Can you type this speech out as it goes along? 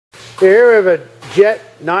Here we have a Jet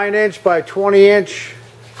 9" by 20"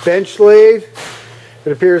 bench lathe.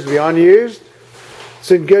 It appears to be unused. It's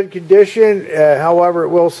in good condition, however it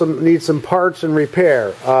will need some parts and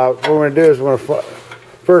repair. What we're going to do is we're going to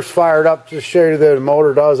first fire it up just to show you that the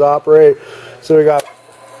motor does operate. So we got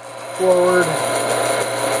forward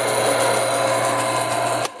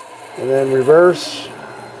and then reverse.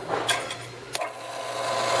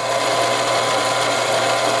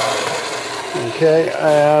 Okay,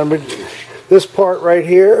 and this part right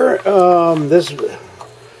here, this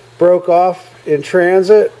broke off in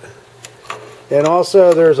transit, and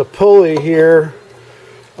also there's a pulley here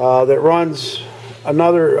that runs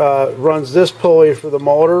runs this pulley for the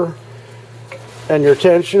motor and your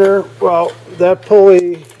tensioner. Well, that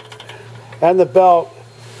pulley and the belt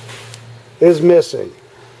is missing,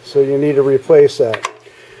 so you need to replace that.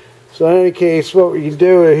 So in any case, what we can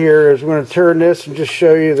do here is we're going to turn this and just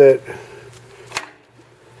show you that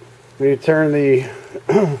we turn the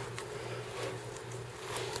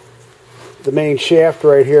the main shaft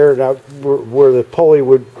right here, now where the pulley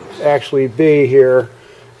would actually be here.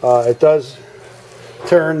 It does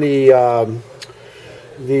turn the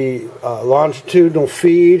longitudinal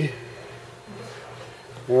feed.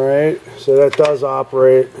 All right, so that does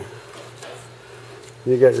operate.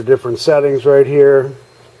 You got your different settings right here.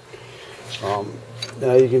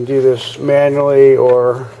 Now you can do this manually,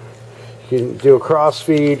 or you can do a cross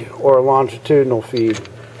feed or a longitudinal feed.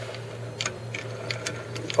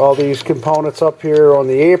 All these components up here on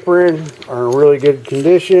the apron are in really good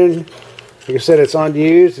condition. Like I said, it's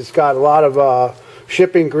unused. It's got a lot of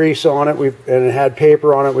shipping grease on it, and it had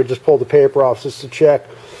paper on it. We just pulled the paper off just to check.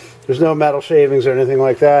 There's no metal shavings or anything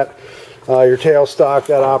like that. Your tailstock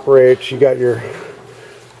that operates. You got your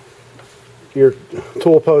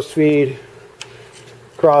tool post feed,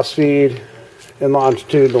 cross feed, and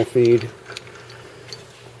longitudinal feed.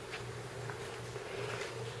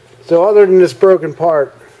 So other than this broken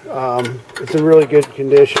part, it's in really good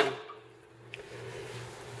condition.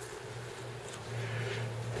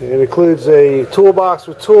 It includes a toolbox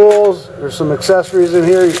with tools. There's some accessories in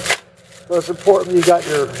here. Most important, you got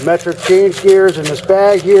your metric change gears in this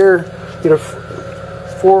bag here. You get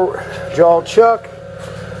a 4-jaw chuck,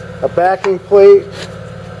 a backing plate,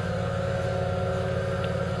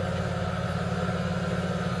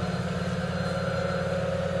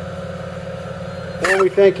 and we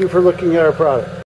thank you for looking at our product.